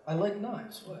 I like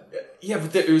knives. What? Yeah,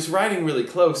 but it was riding really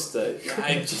close to...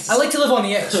 I like to live on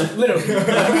the edge, literally.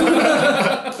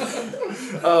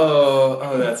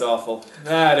 Oh, that's awful.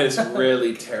 That is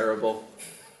really terrible.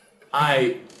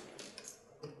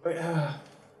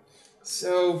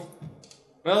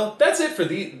 Well, that's it for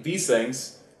these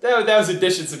things. That was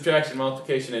addition, subtraction,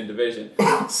 multiplication, and division.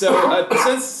 So,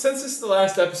 since this is the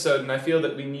last episode, and I feel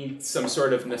that we need some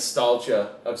sort of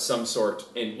nostalgia of some sort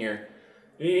in here,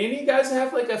 any of you guys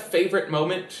have like a favorite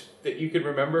moment that you could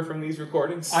remember from these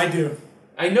recordings? I do.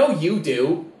 I know you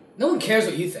do. No one cares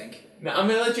what you think. Now, I'm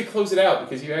going to let you close it out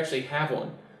because you actually have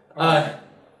one. Right.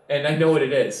 And I know what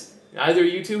it is. Either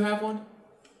you two have one?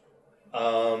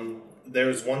 There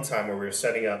was one time where we were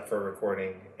setting up for a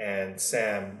recording, and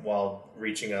Sam, while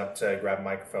reaching up to grab a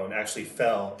microphone, actually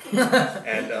fell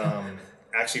and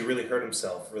actually really hurt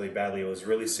himself really badly. It was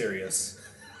really serious.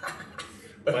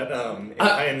 But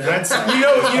in hindsight, you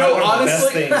know,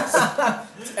 honestly, the best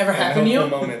things ever happened to you?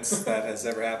 Moments that has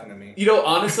ever happened to me. You know,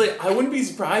 honestly, I wouldn't be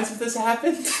surprised if this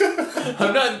happened.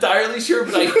 I'm not entirely sure,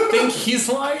 but I think he's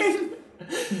lying.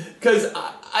 Because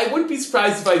I wouldn't be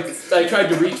surprised if I tried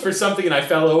to reach for something and I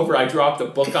fell over, I dropped a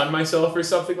book on myself or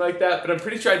something like that, but I'm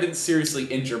pretty sure I didn't seriously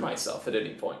injure myself at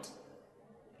any point.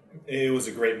 It was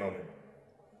a great moment.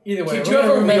 Either way, did you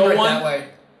ever remember one? That way.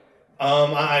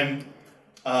 I'm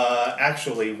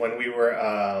actually, when we were,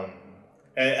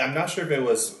 I'm not sure if it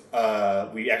was,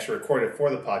 we actually recorded for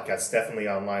the podcast, definitely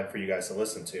online for you guys to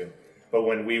listen to, but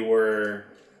when we were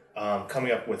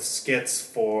coming up with skits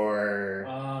for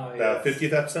the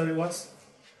 50th episode it was,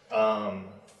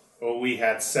 we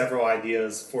had several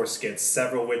ideas for skits,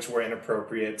 several which were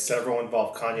inappropriate, several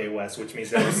involved Kanye West, which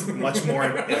means there was much more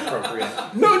inappropriate.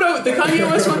 No, the Kanye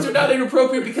West ones are not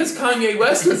inappropriate because Kanye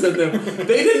West was in them.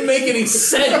 They didn't make any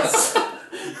sense.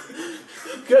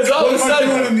 Because all of a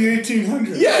sudden... in the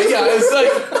 1800s? Yeah, it's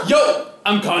like, yo,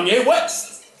 I'm Kanye West.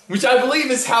 Which I believe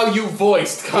is how you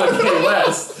voiced Kanye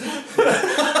West.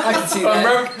 I can see that.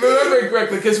 Remember it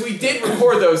correctly, because we did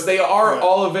record those. They are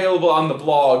all available on the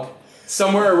blog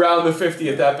somewhere around the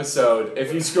 50th episode.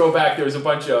 If you scroll back, there's a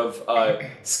bunch of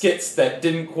skits that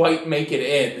didn't quite make it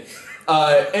in.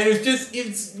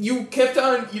 And you kept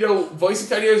on, voicing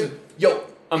Kanye West. Yo,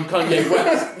 I'm Kanye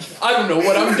West. I don't know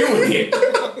what I'm doing here.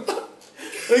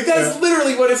 Like, that's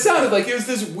literally what it sounded like. It was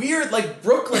this weird, like,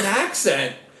 Brooklyn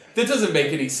accent. That doesn't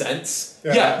make any sense.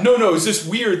 Yeah, no, it's just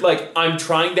weird, like, I'm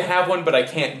trying to have one, but I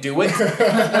can't do it. Kind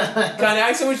of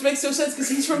accent, which makes no sense, because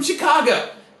he's from Chicago.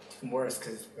 Worse,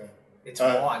 because it's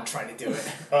Juan trying to do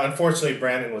it. Unfortunately,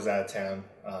 Brandon was out of town.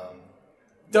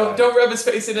 Don't rub his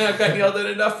face in it, I've gotten yelled at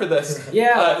enough for this.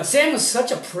 Yeah, Sam was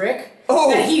such a prick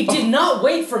that he did not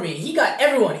wait for me. He got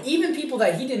everyone, even people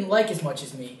that he didn't like as much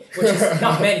as me, which is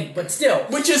not many, but still.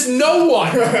 Which is no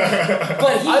one! But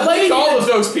I like all of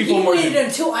those people more than... He waited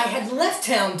until I had left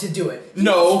town to do it. He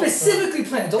No. specifically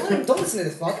planned. Don't listen to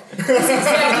this fuck. This is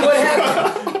exactly what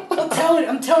happened.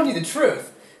 I'm telling you the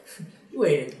truth. You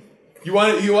waited. You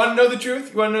want to know the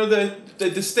truth? You want to know the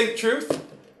distinct truth?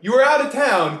 You were out of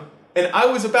town, and I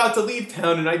was about to leave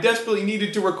town, and I desperately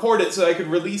needed to record it so I could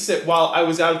release it while I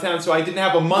was out of town, so I didn't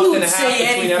have a month and a half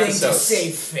between episodes. You would say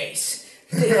anything to save face.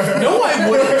 No, I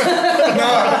wouldn't.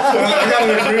 I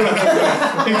gotta agree with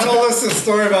him. He told us a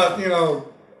story about,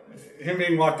 him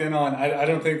being walked in on. I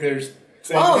don't think there's...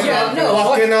 Oh, yeah, no.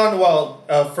 Walked in on,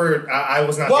 I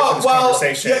was not here for this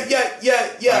conversation.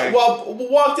 Yeah.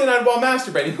 Walked in on while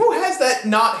masturbating. Who has that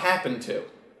not happened to?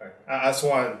 I just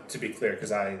wanted to be clear,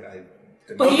 because I didn't...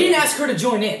 But he didn't ask her to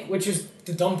join in, which is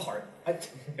the dumb part.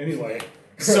 Anyway.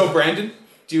 So, Brandon,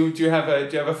 do you have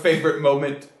a favorite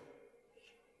moment?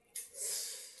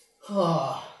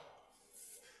 Oh,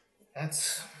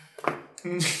 that's...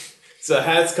 So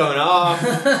hat's coming off.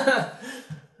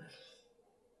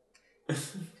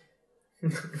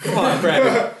 Come on,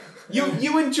 Brandon.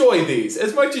 You enjoy these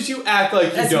as much as you act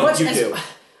like you don't. You do.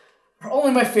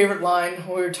 Only my favorite line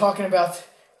when we were talking about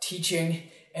teaching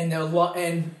and the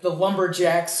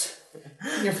lumberjacks.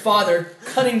 Your father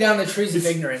cutting down the trees of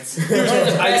ignorance.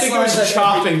 I think it was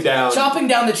chopping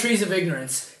down the trees of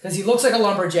ignorance because he looks like a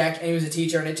lumberjack and he was a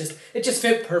teacher and it just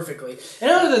fit perfectly.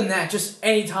 And other than that, just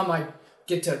anytime I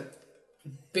get to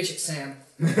bitch at Sam.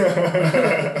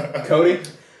 Cody?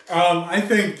 I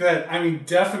think that,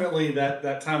 definitely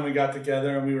that time we got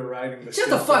together and we were writing the Shut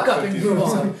the fuck up and move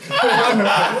on.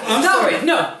 Stop it.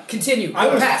 No, continue. I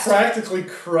was practically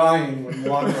crying when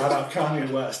Juan brought up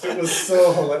Kanye West. It was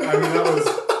so hilarious.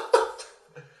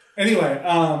 Anyway,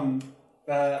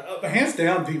 hands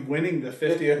down, the winning the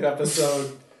 50th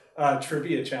episode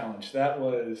trivia challenge. That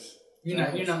was... You're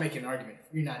not making an argument.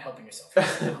 You're not helping yourself.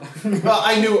 Well,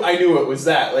 I knew it was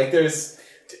that. Like, there's...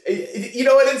 You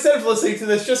know what? Instead of listening to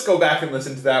this, just go back and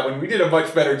listen to that one. We did a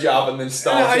much better job in the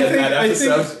nostalgia in that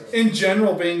episode. I think, in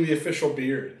general, being the official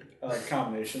beard of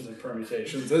combinations and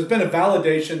permutations has been a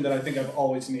validation that I think I've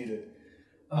always needed.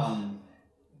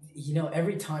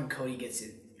 Every time Cody gets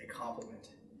a compliment,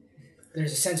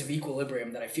 there's a sense of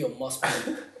equilibrium that I feel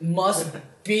must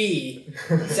be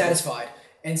satisfied.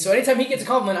 And so anytime he gets a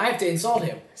compliment, I have to insult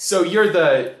him. So you're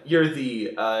the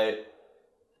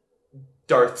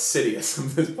Darth Sidious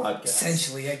of this podcast.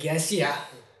 Essentially, I guess, yeah.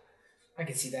 I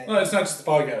can see that. Well, it's not just the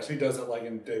podcast. He does it like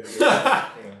in day-to-day.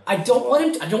 I don't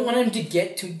want him to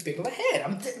get too big of a head.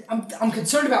 I'm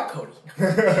concerned about Cody.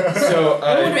 So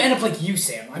I don't want to end up like you,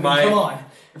 Sam. Come on.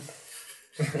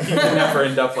 You can never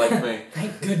end up like me.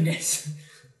 Thank goodness.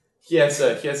 He has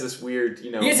this weird,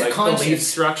 belief conscience.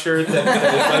 structure that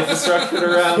his life is structured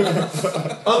around.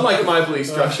 Unlike my belief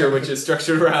structure, which is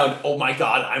structured around, oh my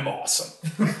god, I'm awesome.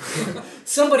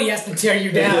 Somebody has to tear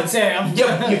you down, Sam.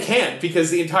 Yep, you can't,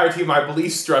 because the entirety of my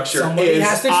belief structure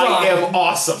has to try. I am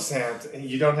awesome. Sam,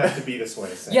 you don't have to be this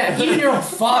way, Sam. Yeah, even your own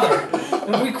father.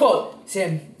 When we quote,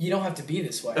 Sam, you don't have to be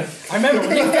this way. I remember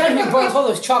when you got me brought all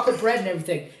those chocolate bread and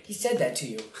everything, he said that to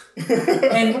you.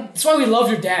 And that's why we love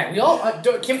your dad. We all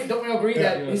don't we all agree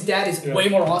that his dad is way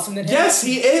more awesome than him? Yes,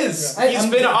 he is. Yeah. He's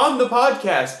been on the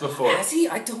podcast before. Has he?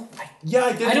 I did.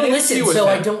 I don't listen, so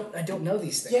I don't know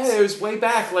these things. Yeah, it was way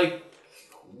back.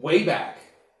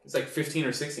 It's like 15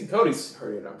 or 16. Cody's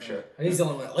heard it, I'm sure. And he's the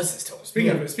only one that listens to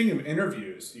him. Speaking of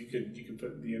interviews, you could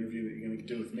put the interview that you're going to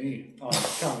do with me on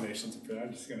combinations.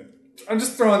 I'm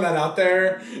just throwing that out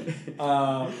there. We're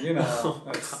gonna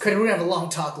have a long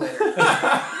talk later.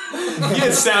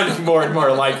 You're sounding more and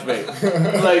more like me.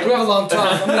 Like we have a long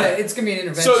talk. It's gonna be an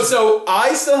intervention. So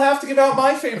I still have to give out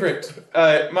my favorite.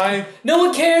 No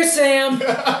one cares, Sam.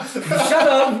 Shut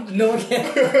up. No one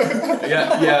cares.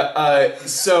 Yeah.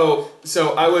 So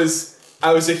I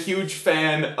was a huge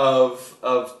fan of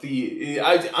the.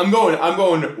 I'm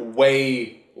going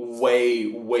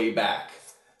way back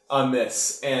on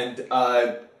this, and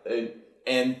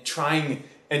trying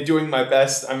and doing my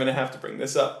best. I'm gonna have to bring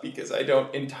this up because I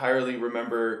don't entirely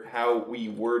remember how we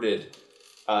worded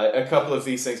a couple of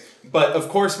these things. But of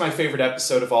course, my favorite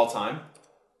episode of all time,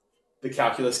 the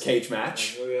calculus cage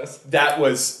match. Oh yes, that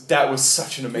was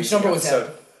such an amazing episode. Was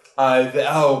that?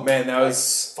 That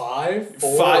was 5, 4.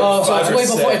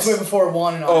 It's way before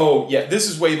 1 and all. Oh yeah, this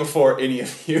is way before any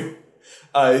of you.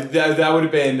 That would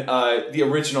have been the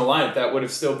original lineup. That would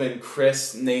have still been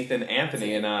Chris, Nathan,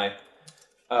 Anthony, and I.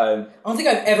 I don't think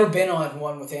I've ever been on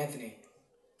one with Anthony.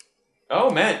 Oh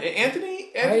man,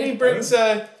 Anthony brings.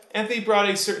 Anthony brought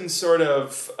a certain sort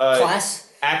of class,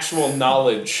 actual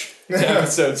knowledge to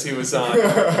episodes he was on,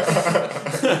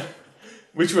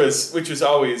 which was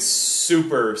always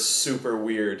super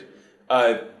weird.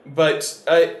 But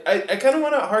I kind of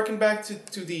want to harken back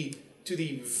to the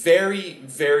very,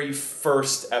 very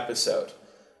first episode,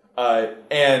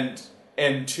 and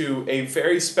to a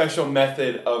very special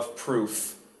method of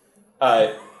proof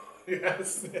that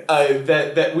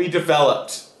we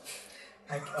developed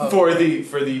for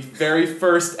the very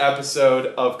first episode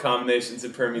of Combinations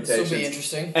and Permutations. This will be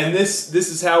interesting. And this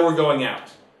is how we're going out.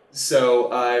 So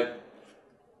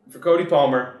for Cody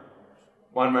Palmer,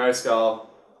 Juan Mariscal,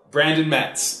 Brandon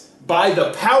Metz, by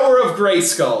the power of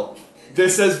Grayskull,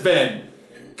 this has been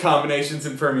Combinations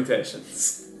and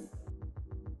Permutations.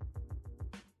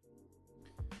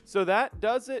 So that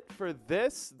does it for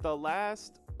this, the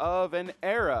last of an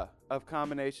era of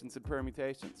Combinations and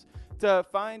Permutations. To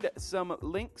find some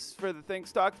links for the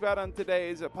things talked about on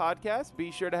today's podcast,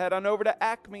 be sure to head on over to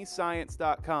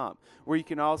acmescience.com, where you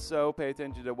can also pay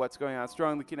attention to what's going on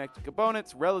strongly connected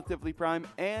components, relatively prime,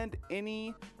 and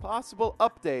any possible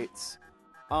updates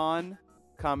on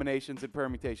combinations and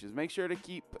permutations. Make sure to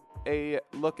keep a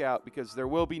lookout because there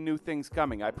will be new things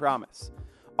coming, I promise.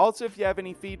 Also, if you have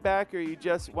any feedback or you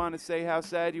just want to say how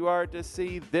sad you are to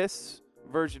see this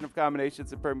version of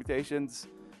combinations and permutations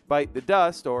bite the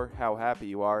dust, or how happy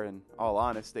you are in all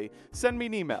honesty, send me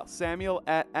an email,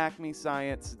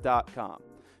 samuel@acmescience.com.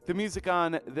 The music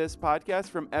on this podcast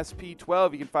from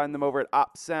SP12, you can find them over at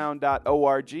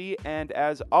opsound.org. And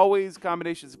as always,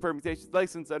 combinations and permutations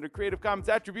licensed under Creative Commons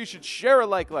Attribution Share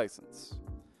Alike license.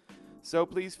 So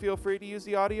please feel free to use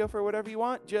the audio for whatever you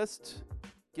want. Just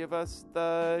give us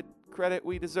the credit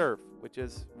we deserve, which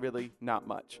is really not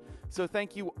much. So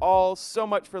thank you all so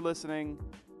much for listening,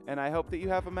 and I hope that you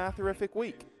have a matherific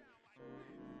week.